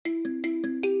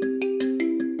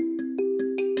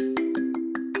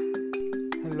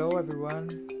Hello everyone,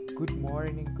 good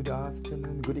morning, good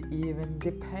afternoon, good evening,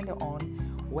 depending on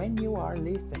when you are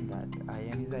listening that. I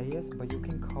am Isaias, but you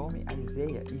can call me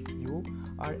Isaiah if you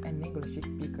are an English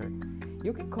speaker.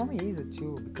 You can call me Isa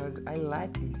too because I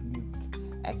like this nick.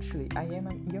 Actually, I am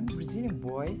a young Brazilian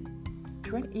boy,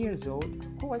 20 years old,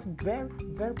 who was very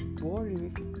bored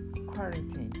with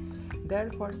quarantine.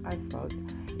 Therefore, I thought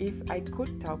if I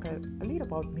could talk a little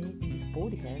about me in this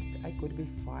podcast, I could be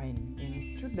fine.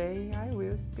 And today I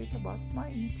will speak about my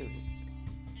interests.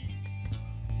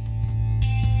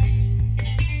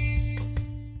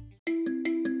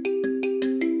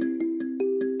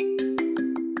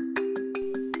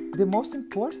 The most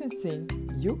important thing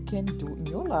you can do in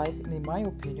your life, in my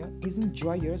opinion, is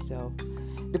enjoy yourself.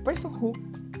 The person who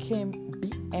can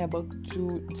be able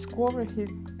to discover his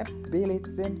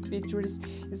abilities and features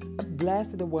is a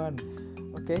blessed one.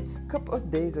 Okay, a couple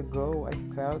of days ago I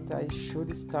felt I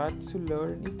should start to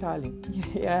learn Italian.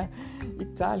 Yeah,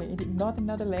 Italian, not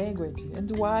another language. And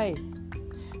why?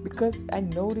 Because I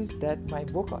noticed that my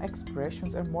vocal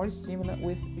expressions are more similar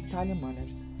with Italian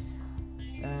manners.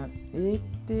 It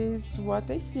is what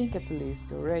I think, at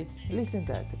least, alright? Listen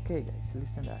that, okay guys,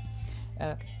 listen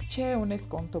that. C'è un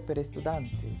sconto per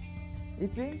studenti.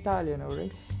 It's in Italian,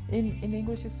 alright? In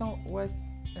English it was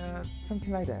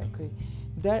something like that, okay?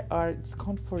 There are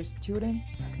discounts for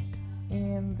students,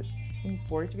 and in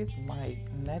Portuguese, my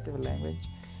native language,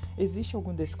 existe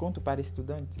algum desconto para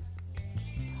estudantes?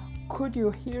 Could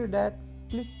you hear that?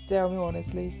 Please tell me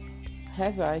honestly,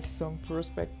 have I some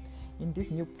prospect in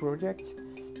this new project?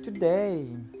 Today,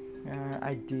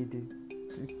 I did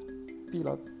this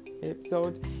pilot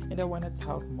episode and I want to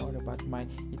talk more about my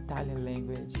Italian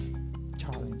language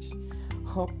challenge.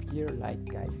 Hope you like,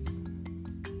 guys.